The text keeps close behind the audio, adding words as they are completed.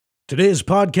Today's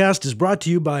podcast is brought to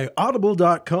you by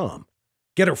Audible.com.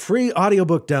 Get a free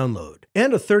audiobook download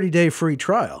and a 30-day free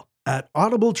trial at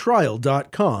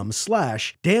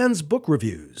audibletrial.com/Dan's Book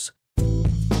Reviews.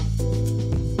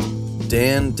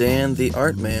 Dan the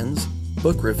Art Man's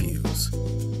Book Reviews.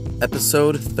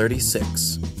 Episode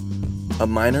 36. A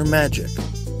Minor Magic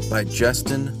by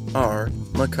Justin R.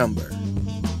 Macumber.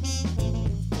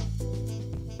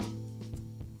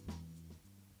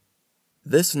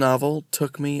 This novel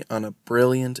took me on a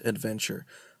brilliant adventure,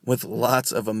 with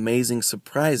lots of amazing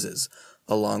surprises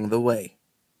along the way.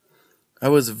 I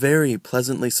was very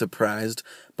pleasantly surprised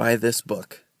by this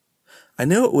book. I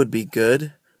knew it would be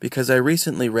good because I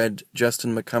recently read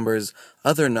Justin Macumber's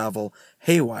other novel,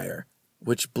 Haywire,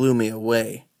 which blew me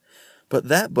away. But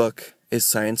that book is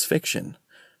science fiction,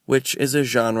 which is a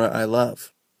genre I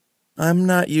love. I'm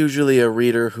not usually a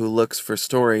reader who looks for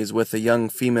stories with a young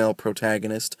female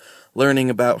protagonist learning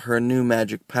about her new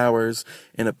magic powers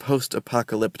in a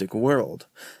post-apocalyptic world,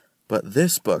 but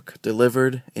this book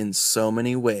delivered in so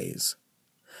many ways.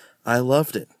 I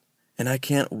loved it, and I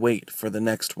can't wait for the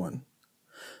next one.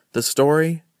 The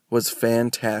story was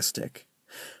fantastic.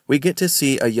 We get to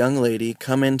see a young lady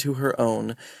come into her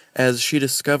own as she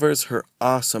discovers her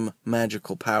awesome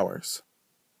magical powers.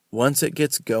 Once it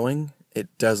gets going, it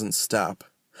doesn't stop.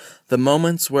 The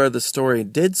moments where the story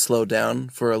did slow down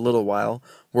for a little while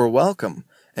were welcome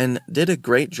and did a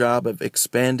great job of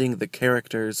expanding the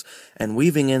characters and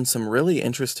weaving in some really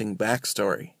interesting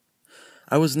backstory.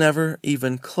 I was never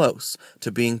even close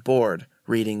to being bored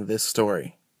reading this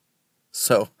story.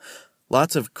 So,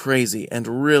 lots of crazy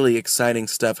and really exciting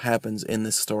stuff happens in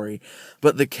this story,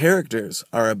 but the characters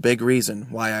are a big reason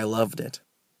why I loved it.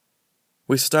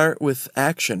 We start with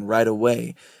action right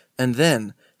away, and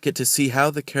then get to see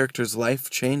how the character's life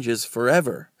changes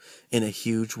forever in a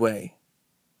huge way.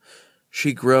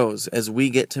 She grows as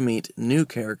we get to meet new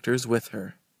characters with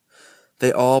her.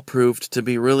 They all proved to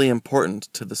be really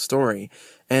important to the story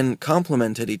and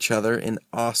complemented each other in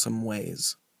awesome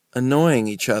ways. Annoying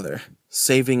each other,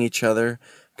 saving each other,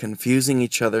 confusing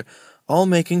each other, all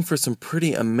making for some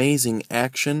pretty amazing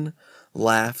action,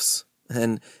 laughs,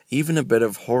 and even a bit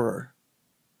of horror.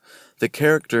 The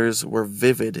characters were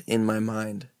vivid in my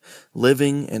mind,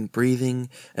 living and breathing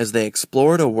as they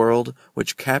explored a world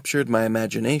which captured my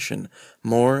imagination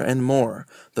more and more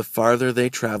the farther they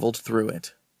traveled through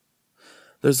it.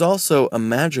 There's also a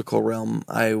magical realm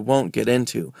I won't get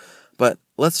into, but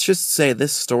let's just say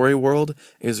this story world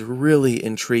is really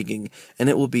intriguing, and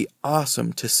it will be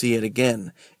awesome to see it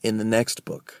again in the next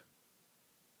book.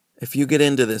 If you get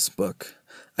into this book,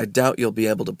 I doubt you'll be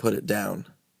able to put it down.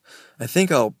 I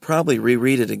think I'll probably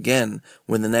reread it again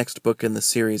when the next book in the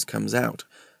series comes out,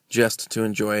 just to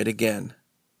enjoy it again.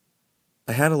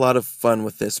 I had a lot of fun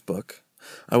with this book.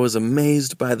 I was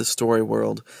amazed by the story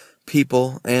world,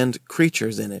 people, and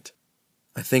creatures in it.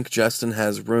 I think Justin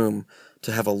has room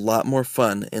to have a lot more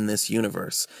fun in this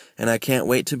universe, and I can't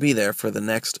wait to be there for the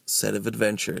next set of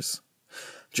adventures.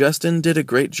 Justin did a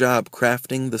great job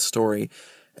crafting the story,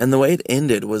 and the way it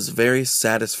ended was very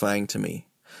satisfying to me,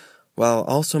 while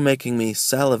also making me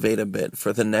salivate a bit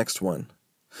for the next one.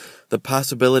 The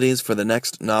possibilities for the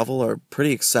next novel are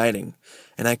pretty exciting,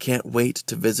 and I can't wait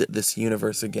to visit this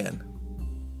universe again.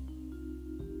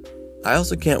 I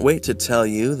also can't wait to tell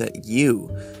you that you,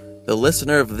 the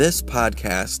listener of this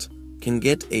podcast, can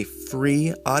get a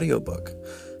free audiobook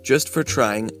just for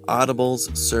trying Audible's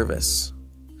service.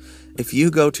 If you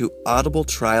go to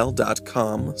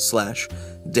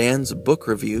audibletrial.com/Dan's Book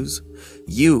Reviews,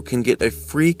 you can get a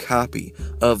free copy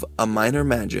of A Minor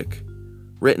Magic,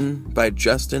 written by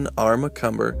Justin R.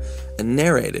 Macumber and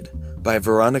narrated by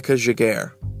Veronica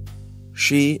Jaguar.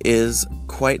 She is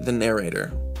quite the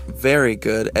narrator, very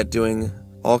good at doing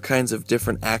all kinds of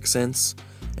different accents,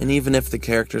 and even if the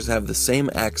characters have the same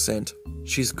accent,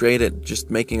 she's great at just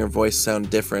making her voice sound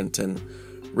different and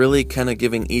really kind of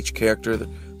giving each character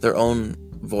their own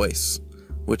voice,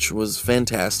 which was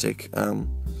fantastic.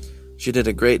 She did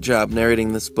a great job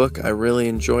narrating this book. I really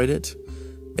enjoyed it,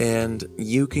 and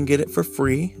you can get it for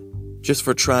free. Just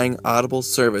for trying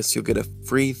Audible's service, you'll get a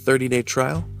free 30-day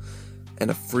trial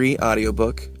and a free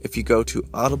audiobook if you go to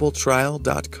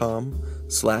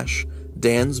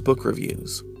audibletrial.com/Dan's Book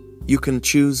Reviews. You can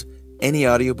choose any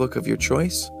audiobook of your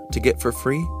choice to get for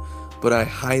free, but I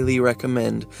highly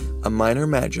recommend A Minor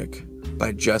Magic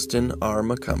by Justin R.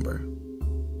 Macumber.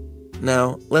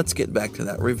 Now, let's get back to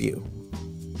that review.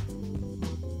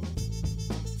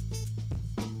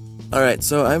 Alright,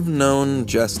 so I've known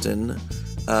Justin,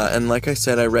 and like I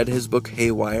said, I read his book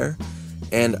Haywire,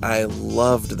 and I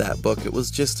loved that book. It was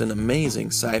just an amazing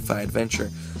sci-fi adventure.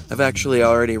 I've actually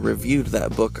already reviewed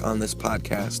that book on this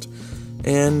podcast.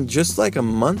 And just like a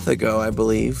month ago, I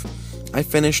believe, I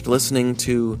finished listening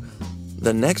to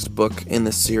the next book in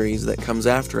the series that comes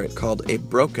after it, called A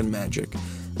Broken Magic,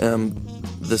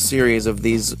 the series of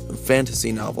these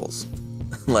fantasy novels.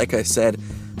 Like I said,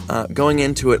 going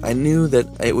into it, I knew that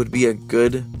it would be a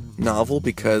good novel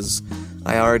because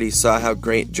I already saw how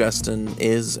great Justin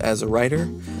is as a writer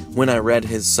when I read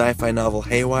his sci-fi novel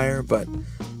Haywire, but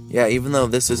yeah, even though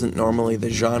this isn't normally the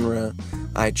genre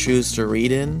I choose to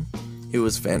read in, it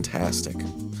was fantastic.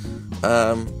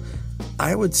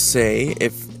 I would say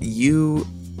if you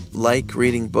like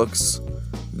reading books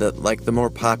that, like, the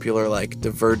more popular, like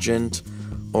Divergent,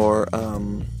 or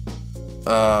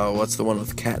what's the one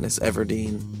with Katniss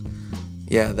Everdeen?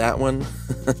 Yeah, that one.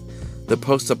 The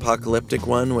post-apocalyptic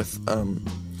one with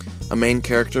a main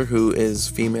character who is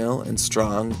female and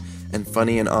strong and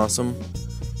funny and awesome.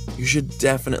 You should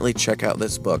definitely check out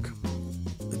this book.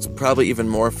 It's probably even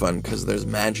more fun because there's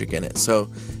magic in it, so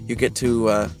you get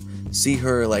to see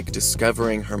her, like,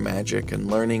 discovering her magic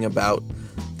and learning about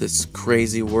this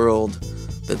crazy world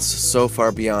that's so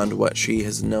far beyond what she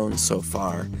has known so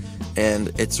far,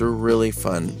 and it's a really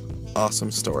fun, awesome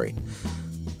story.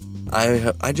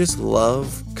 I just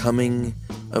love coming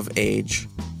of age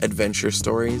adventure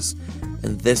stories,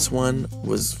 and this one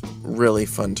was really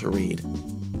fun to read.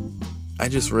 I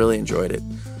just really enjoyed it.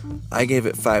 I gave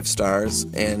it 5 stars,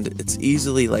 and it's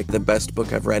easily like the best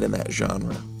book I've read in that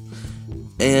genre.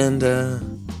 And A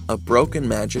Broken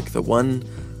Magic, the one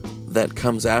that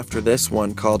comes after this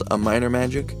one called A Minor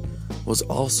Magic, was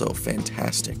also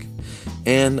fantastic.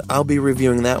 And I'll be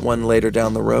reviewing that one later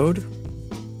down the road.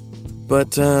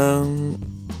 But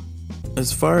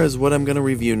as far as what I'm going to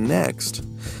review next,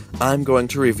 I'm going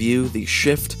to review The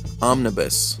Shift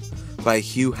Omnibus by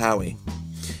Hugh Howey.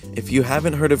 If you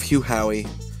haven't heard of Hugh Howey,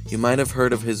 you might have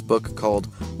heard of his book called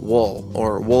Wool,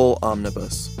 or Wool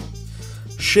Omnibus.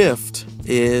 Shift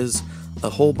is a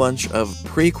whole bunch of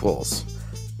prequels.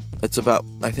 It's about,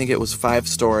 I think it was 5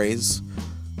 stories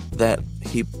that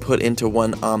he put into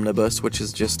one omnibus, which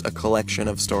is just a collection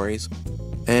of stories.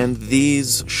 And the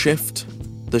Shift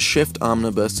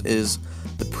Omnibus is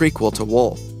the prequel to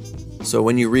Wool. So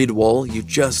when you read Wool, you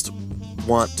just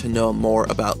want to know more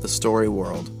about the story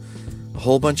world. A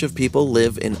whole bunch of people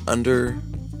live in an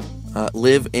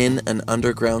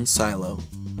underground silo.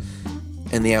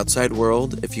 In the outside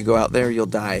world, if you go out there, you'll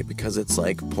die because it's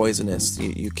like poisonous.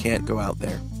 You can't go out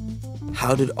there.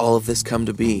 How did all of this come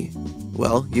to be?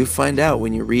 Well, you find out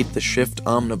when you read The Shift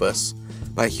Omnibus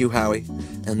by Hugh Howey,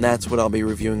 and that's what I'll be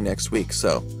reviewing next week.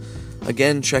 So,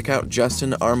 again, check out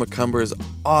Justin R. Macumber's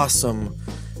awesome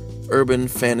urban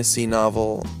fantasy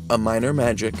novel, A Minor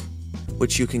Magic,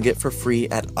 which you can get for free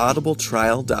at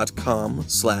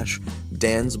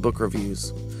audibletrial.com/Dan's Book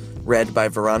Reviews, read by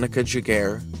Veronica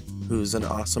Jaguar, who's an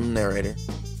awesome narrator.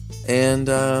 And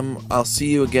I'll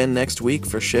see you again next week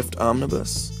for Shift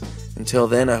Omnibus. Until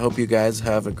then, I hope you guys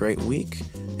have a great week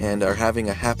and are having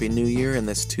a happy new year in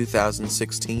this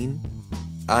 2016.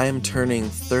 I am turning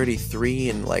 33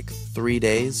 in like 3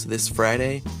 days this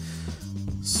Friday.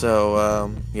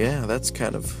 So, yeah, that's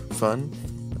kind of fun.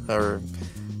 Or,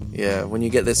 yeah, when you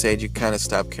get this age, you kind of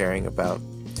stop caring about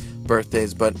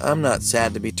birthdays. But I'm not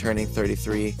sad to be turning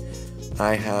 33.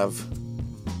 I have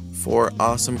 4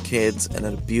 awesome kids and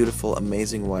a beautiful,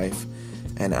 amazing wife.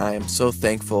 And I am so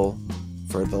thankful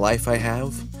for the life I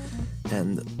have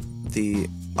and the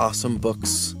awesome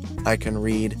books I can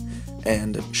read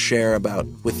and share about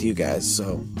with you guys.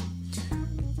 So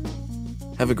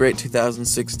have a great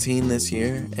 2016 this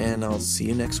year, and I'll see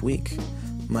you next week.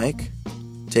 Mike,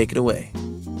 take it away.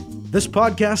 This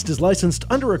podcast is licensed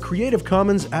under a Creative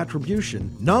Commons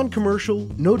Attribution, non-commercial,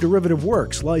 no derivative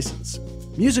works license.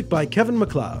 Music by Kevin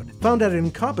MacLeod, found at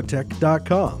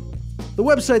Incompetech.com. The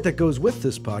website that goes with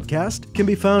this podcast can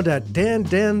be found at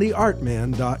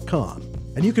dantheartman.com.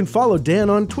 And you can follow Dan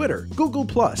on Twitter, Google+,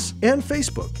 and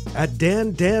Facebook at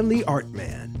Dan the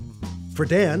Artman. For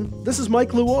Dan, this is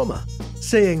Mike Luoma,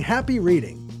 saying happy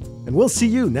reading, and we'll see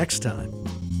you next time.